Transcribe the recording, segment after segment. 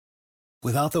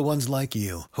Without the ones like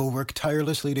you, who work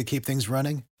tirelessly to keep things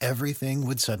running, everything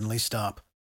would suddenly stop.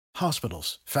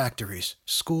 Hospitals, factories,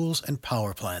 schools, and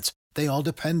power plants, they all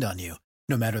depend on you.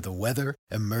 No matter the weather,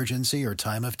 emergency, or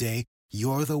time of day,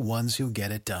 you're the ones who get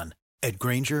it done. At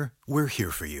Grainger, we're here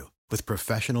for you with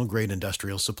professional-grade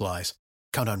industrial supplies.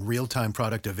 Count on real-time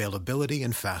product availability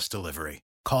and fast delivery.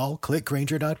 Call, click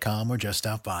Grainger.com, or just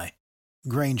stop by.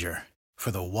 Grainger, for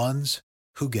the ones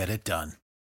who get it done.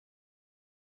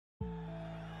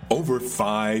 Over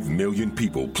 5 million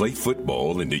people play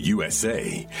football in the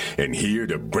USA, and here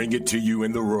to bring it to you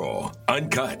in the raw,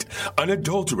 uncut,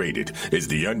 unadulterated is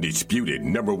the undisputed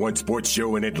 #1 sports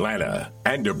show in Atlanta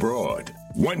and abroad.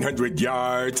 100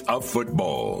 yards of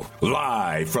football,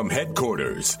 live from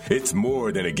headquarters. It's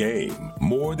more than a game,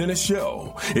 more than a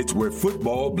show. It's where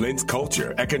football blends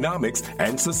culture, economics,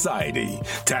 and society.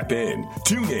 Tap in,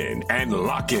 tune in, and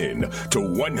lock in to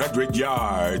 100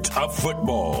 yards of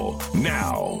football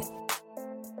now.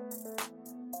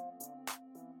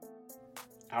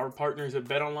 Our partners at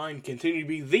BetOnline continue to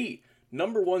be the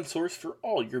 #1 source for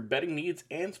all your betting needs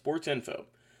and sports info.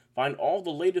 Find all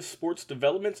the latest sports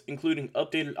developments, including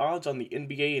updated odds on the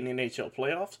NBA and NHL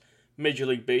playoffs, Major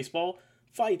League Baseball,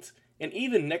 fights, and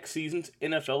even next season's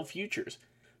NFL futures.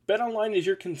 BetOnline is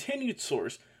your continued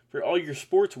source for all your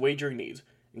sports wagering needs,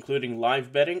 including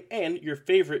live betting and your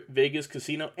favorite Vegas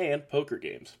casino and poker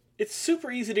games. It's super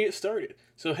easy to get started,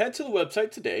 so head to the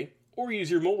website today or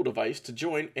use your mobile device to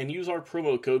join and use our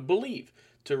promo code BELIEVE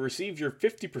to receive your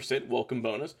 50% welcome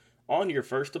bonus on your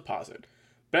first deposit.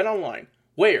 BetOnline,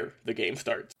 where the game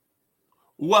starts.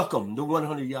 Welcome to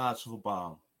 100 Yards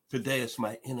Football. Today is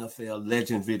my NFL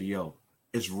legend video.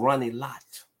 It's Ronnie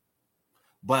Lott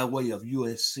by way of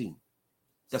USC,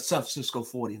 the San Francisco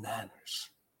 49ers.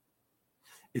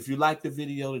 If you like the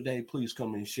video today, please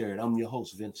come and share it. I'm your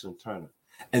host, Vincent Turner.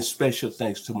 And special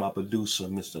thanks to my producer,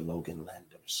 Mr. Logan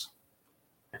Landers.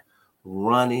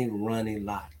 Ronnie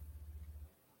Lott.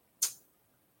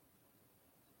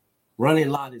 Ronnie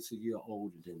Lott is a year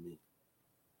older than me.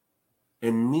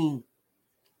 And me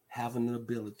having the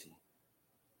ability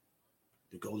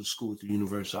to go to school at the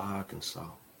University of Arkansas.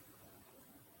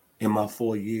 In my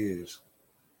 4 years,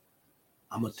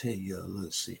 I'm going to tell you a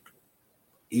little secret.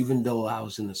 Even though I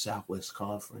was in the Southwest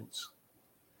Conference,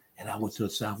 and I went to a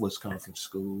Southwest Conference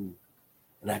school,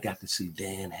 and I got to see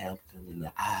Dan Hampton, and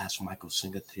the eyes, Michael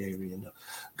Singletary, and the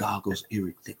goggles,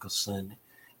 Eric Dickerson,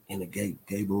 and the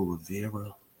Gabriel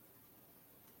Rivera,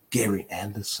 Gary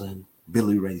Anderson,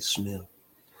 Billy Ray Smith.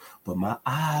 But my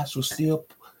eyes were still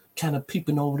kind of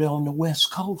peeping over there on the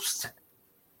West Coast.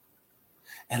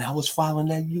 And I was following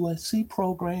that USC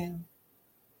program.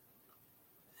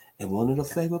 And one of the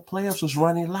favorite players was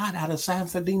Ronnie Lott out of San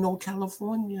Fernando,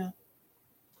 California.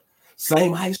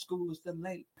 Same high school as the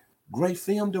late great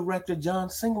film director John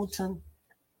Singleton.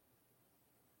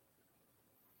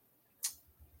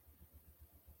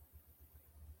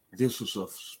 This was a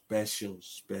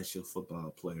special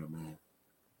football player, man.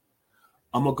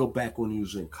 I'm going to go back when he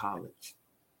was in college.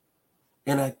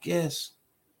 And I guess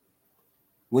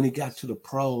when he got to the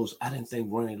pros, I didn't think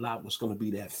Ronnie Lott was going to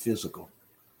be that physical.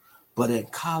 But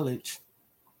at college,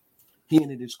 he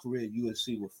ended his career at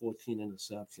USC with 14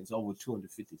 interceptions, over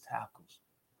 250 tackles.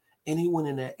 And he went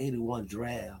in that 81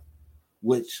 draft,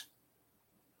 which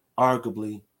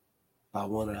arguably by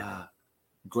one of our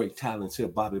great talents here,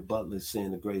 Bobby Butler, is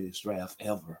saying the greatest draft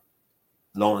ever.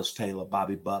 Lawrence Taylor,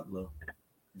 Bobby Butler,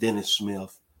 Dennis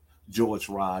Smith, George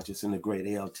Rogers, and the great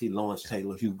LT, Lawrence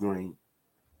Taylor, Hugh Green.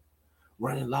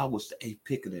 Ronnie Lott was the 8th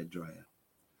pick of that draft.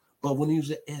 But when he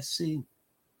was at SC,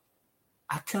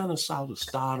 I kind of saw the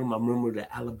stardom. I remember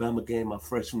the Alabama game my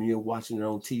freshman year, watching it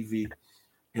on TV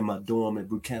in my dorm at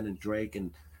Buchanan Drake,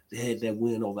 and they had that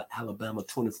win over Alabama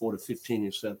 24-15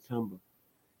 in September.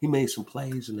 He made some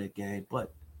plays in that game,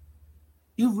 but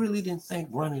you really didn't think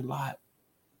Ronnie Lott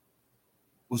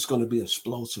was going to be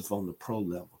explosive on the pro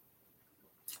level.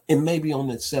 And maybe on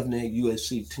that 7-8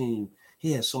 USC team,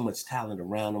 he had so much talent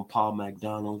around him. Paul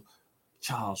McDonald,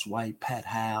 Charles White, Pat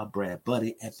Howell, Brad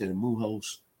Buddy, Anthony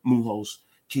Muhoz,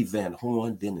 Keith Van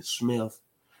Horn, Dennis Smith,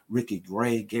 Ricky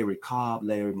Gray, Gary Cobb,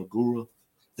 Larry Magura.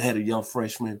 They had a young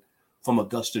freshman from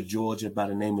Augusta, Georgia by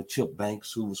the name of Chip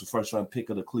Banks, who was the first-round pick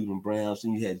of the Cleveland Browns.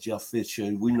 Then you had Jeff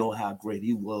Fisher. We know how great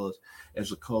he was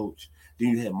as a coach. Then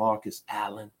you had Marcus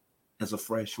Allen as a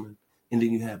freshman. And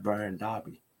then you had Brian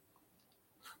Darby.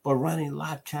 But Ronnie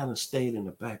Lott kind of stayed in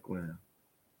the background.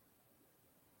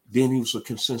 Then he was a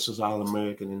consensus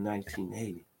All-American in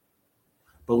 1980.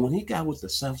 But when he got with the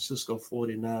San Francisco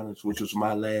 49ers, which was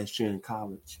my last year in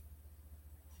college,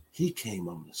 he came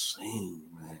on the scene,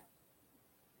 man.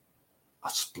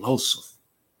 Explosive.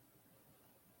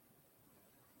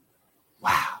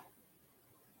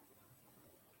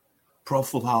 Pro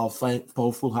Football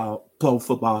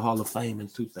Hall of Fame in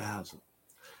 2000.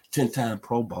 10-time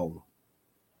Pro Bowl.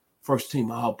 First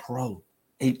team All-Pro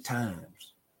 8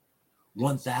 times.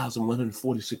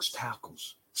 1,146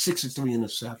 tackles. 63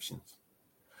 interceptions.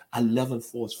 11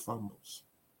 forced fumbles.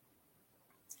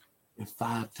 And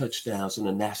 5 touchdowns in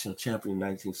the national champion in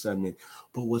 1978.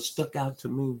 But what stuck out to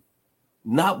me,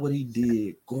 not what he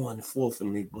did going forth in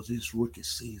the league, was his rookie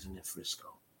season in Frisco.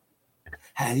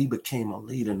 How he became a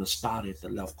leader and a starter at the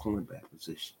left cornerback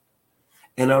position.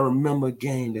 And I remember a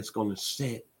game that's going to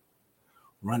set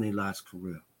Ronnie Lott's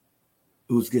career.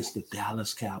 It was against the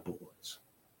Dallas Cowboys.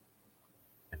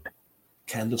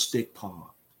 Candlestick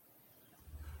Park.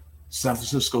 San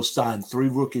Francisco starting 3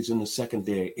 rookies in the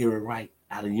secondary. Erie Wright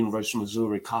out of University of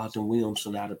Missouri, Carlton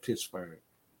Williamson out of Pittsburgh,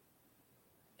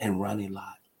 and Ronnie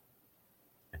Lott.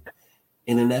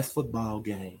 And in that football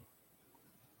game,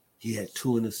 he had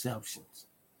 2 interceptions.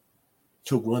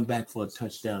 Took one back for a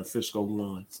touchdown. Frisco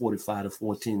won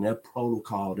 45-14. That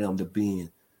protocol them to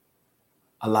being,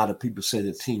 a lot of people say,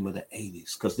 the team of the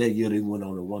 80s, because that year they went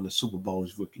on and won the Super Bowl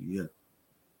his rookie year.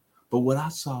 But what I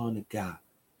saw in the guy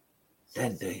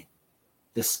that day,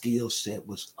 the skill set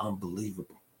was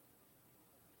unbelievable.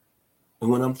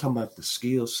 And when I'm talking about the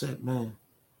skill set, man,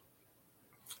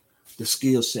 the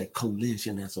skill set,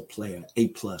 collision as a player,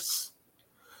 A+.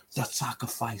 The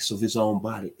sacrifice of his own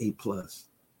body, A+.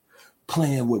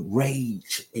 Playing with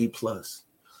rage, A+.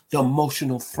 The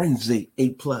emotional frenzy, A+.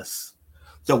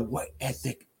 The work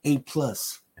ethic, A+.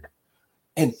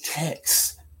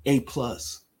 Intense, A+.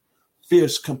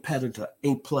 Fierce competitor,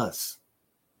 A+.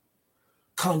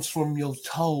 Comes from your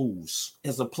toes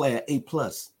as a player, A+.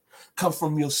 Come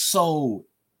from your soul,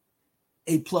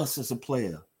 A+ as a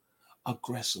player.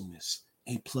 Aggressiveness,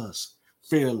 A+.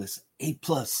 Fearless, A+.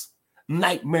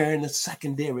 Nightmare in the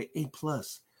secondary, A+.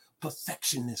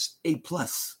 Perfectionist, A+.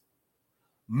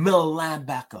 Middle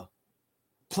linebacker.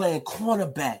 Playing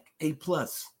cornerback, A+.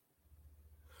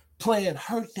 Playing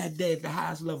hurt that day at the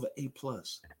highest level, A+.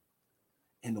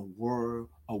 And a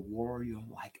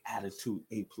warrior-like attitude,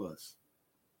 A+.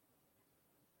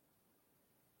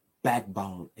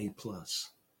 Backbone, A+.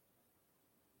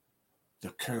 The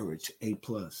courage, A+.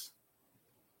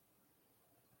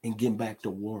 And getting back to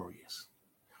Warriors.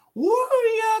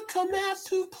 Warrior, come out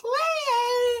to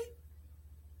play.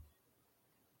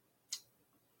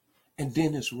 And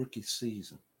then his rookie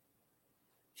season,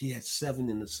 he had 7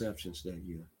 interceptions that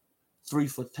year. 3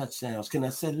 for touchdowns. Can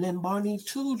I say Lynn Barney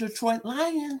too? Detroit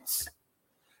Lions.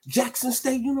 Jackson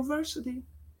State University.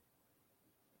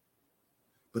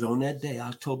 But on that day,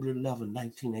 October 11,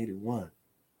 1981,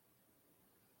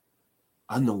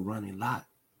 I know Ronnie Lott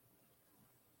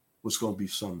was going to be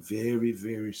something very,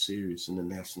 very serious in the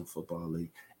National Football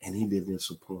League, and he didn't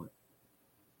disappoint.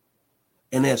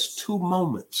 And there's 2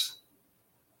 moments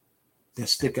that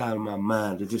stick out in my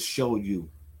mind to just show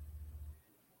you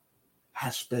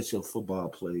how special football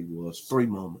play was. 3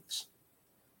 moments.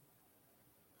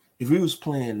 If he was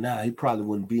playing now, he probably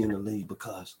wouldn't be in the league,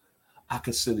 because I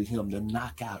consider him the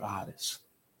knockout artist.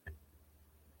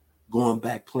 Going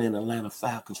back playing Atlanta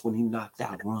Falcons when he knocked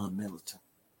out Ron Middleton,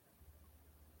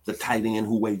 the tight end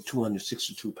who weighed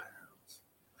 262 pounds.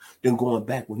 Then going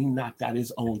back when he knocked out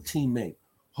his own teammate,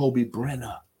 Hobie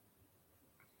Brenner.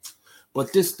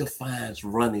 But this defines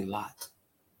Ronnie Lott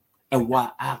and why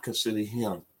I consider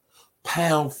him,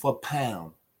 pound for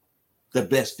pound, the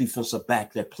best defensive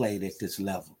back that played at this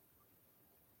level.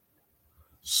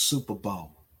 Super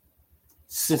Bowl,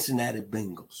 Cincinnati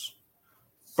Bengals,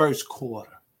 first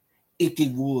quarter, Ickey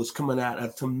Woods coming out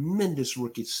a tremendous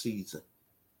rookie season.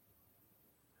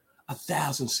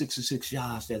 1,066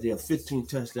 yards that year, 15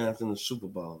 touchdowns in the Super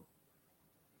Bowl.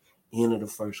 End of the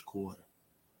first quarter,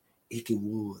 Ickey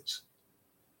Woods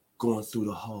going through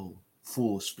the hole,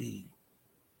 full speed.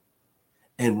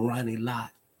 And Ronnie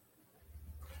Lott,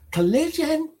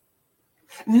 collision,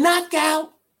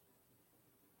 knockout,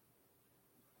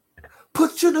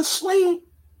 put you to sleep.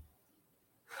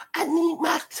 I need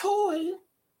my toy.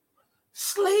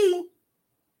 Sleep.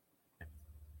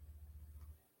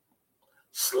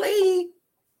 Sleep.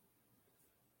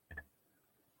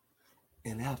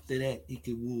 And after that,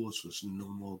 Ickey Woods was no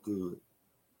more good.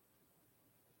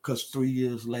 Because 3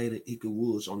 years later, Ickey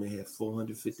Woods only had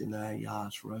 459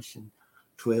 yards rushing,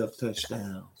 12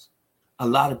 touchdowns. A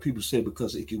lot of people say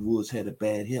because Ickey Woods had a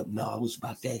bad hip. No, it was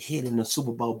about that hit in the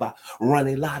Super Bowl by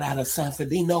Ronnie Lott out of San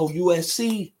Fernando,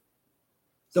 USC,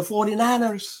 the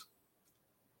 49ers.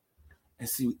 And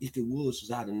see, Ickey Woods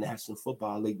was out of the National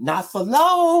Football League, not for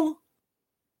long.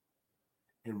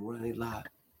 And Ronnie Lott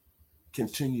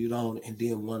continued on and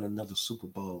then won another Super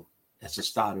Bowl as a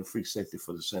starting free safety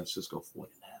for the San Francisco 49ers.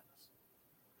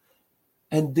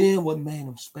 And then what made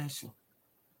him special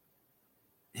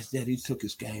is that he took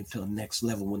his game to the next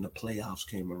level when the playoffs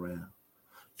came around.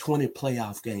 20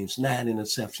 playoff games, 9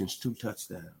 interceptions, 2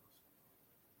 touchdowns.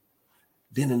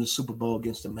 Then in the Super Bowl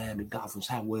against the Miami Dolphins,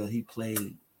 how well he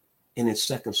played in his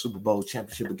second Super Bowl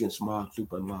championship against Mark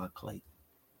Duper and Mark Clayton.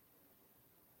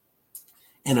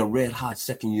 And a red-hot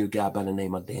second-year guy by the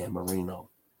name of Dan Marino.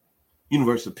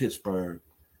 University of Pittsburgh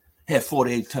had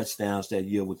 48 touchdowns that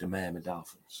year with the Miami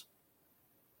Dolphins.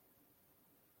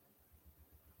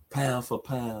 Pound for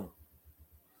pound,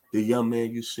 the young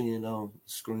man you're seeing on the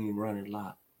screen running a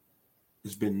lot,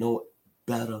 there's been no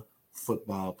better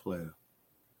football player.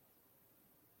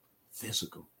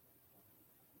 Physical.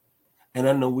 And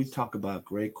I know we talk about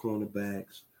great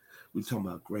cornerbacks. We talk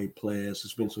about great players.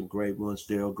 There's been some great ones,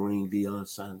 Darrell Green, Deion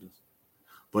Sanders.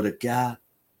 But a guy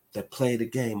that played the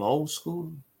game old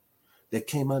school, that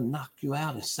came out and knocked you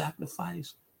out and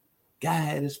sacrificed, guy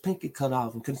had his pinky cut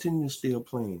off and continued still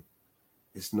playing.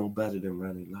 It's no better than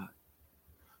Ronnie Lott.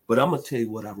 But I'm going to tell you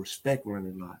what I respect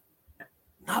Ronnie Lott.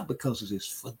 Not because of his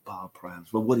football prowess,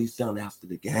 but what he's done after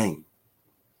the game.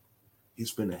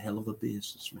 He's been a hell of a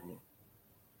businessman.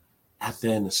 Out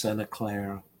there in the Santa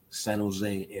Clara, San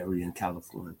Jose area in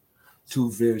California,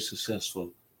 2 very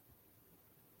successful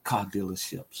car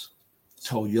dealerships,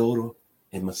 Toyota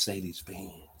and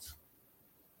Mercedes-Benz.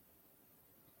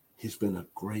 He's been a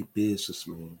great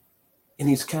businessman. And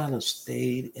he's kind of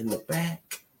stayed in the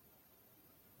back.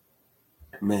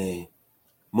 Man,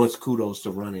 much kudos to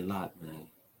Ronnie Lott, man.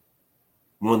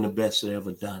 One of the best that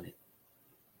ever done it.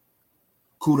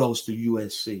 Kudos to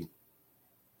USC.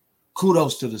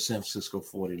 Kudos to the San Francisco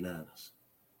 49ers.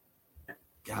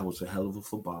 Guy was a hell of a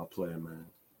football player, man.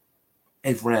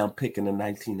 8th round pick in the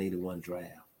 1981 draft.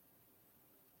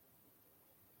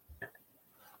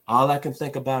 All I can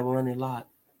think about Ronnie Lott,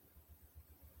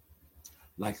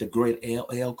 like the great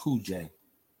LL Cool J.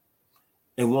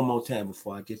 And one more time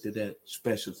before I get to that,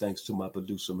 special thanks to my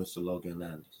producer, Mr. Logan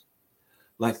Anders.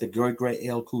 Like the great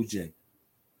LL Cool J.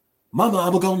 Mama,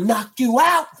 I'm going to knock you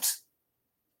out.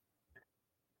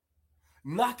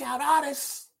 Knock out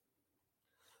artists.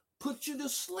 Put you to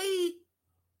sleep.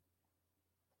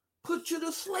 Put you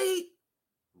to sleep.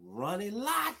 Ronnie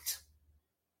Lott.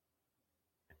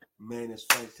 Man, it's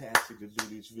fantastic to do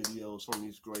these videos on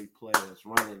these great players.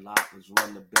 Ronnie Lott is one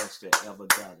of the best that ever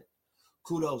done it.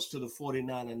 Kudos to the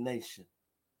 49er Nation.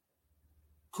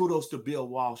 Kudos to Bill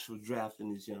Walsh for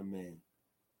drafting this young man.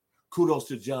 Kudos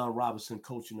to John Robinson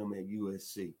coaching him at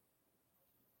USC.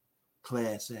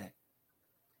 Class act.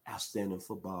 Outstanding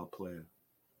football player.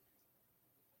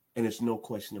 And there's no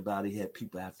question about it. He had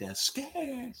people out there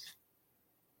scared.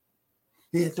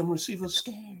 He had them receivers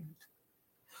scared.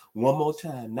 One more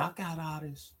time, knockout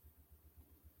artists.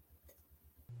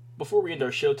 Before we end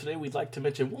our show today, we'd like to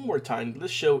mention one more time this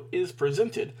show is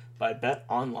presented by Bet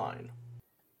Online.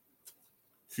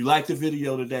 If you liked the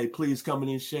video today, please come in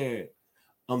and share it.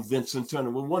 I'm Vincent Turner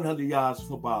with 100 Yards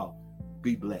Football.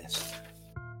 Be blessed.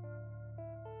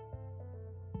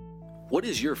 What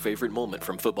is your favorite moment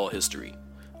from football history?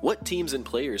 What teams and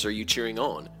players are you cheering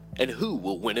on? And who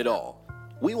will win it all?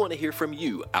 We want to hear from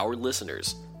you, our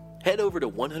listeners. Head over to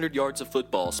 100 Yards of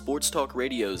Football Sports Talk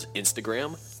Radio's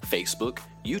Instagram, Facebook,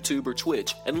 YouTube, or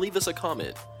Twitch and leave us a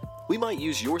comment. We might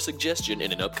use your suggestion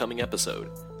in an upcoming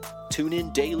episode. Tune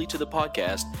in daily to the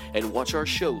podcast and watch our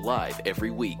show live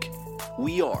every week.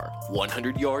 We are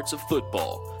 100 Yards of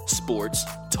Football Sports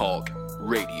Talk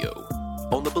Radio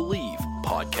on the Believe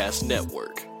Podcast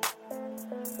Network.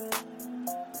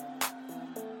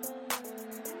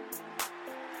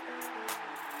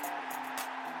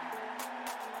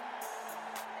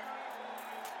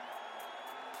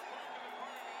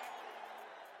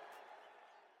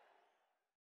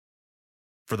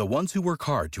 For the ones who work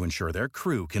hard to ensure their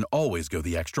crew can always go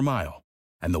the extra mile,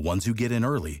 and the ones who get in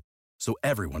early so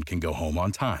everyone can go home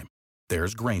on time,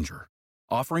 there's Grainger,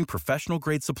 offering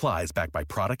professional-grade supplies backed by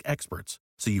product experts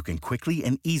so you can quickly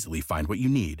and easily find what you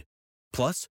need.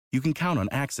 Plus, you can count on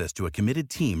access to a committed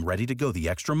team ready to go the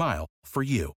extra mile for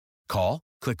you. Call,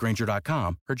 click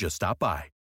Grainger.com, or just stop by.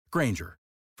 Grainger,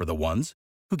 for the ones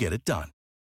who get it done.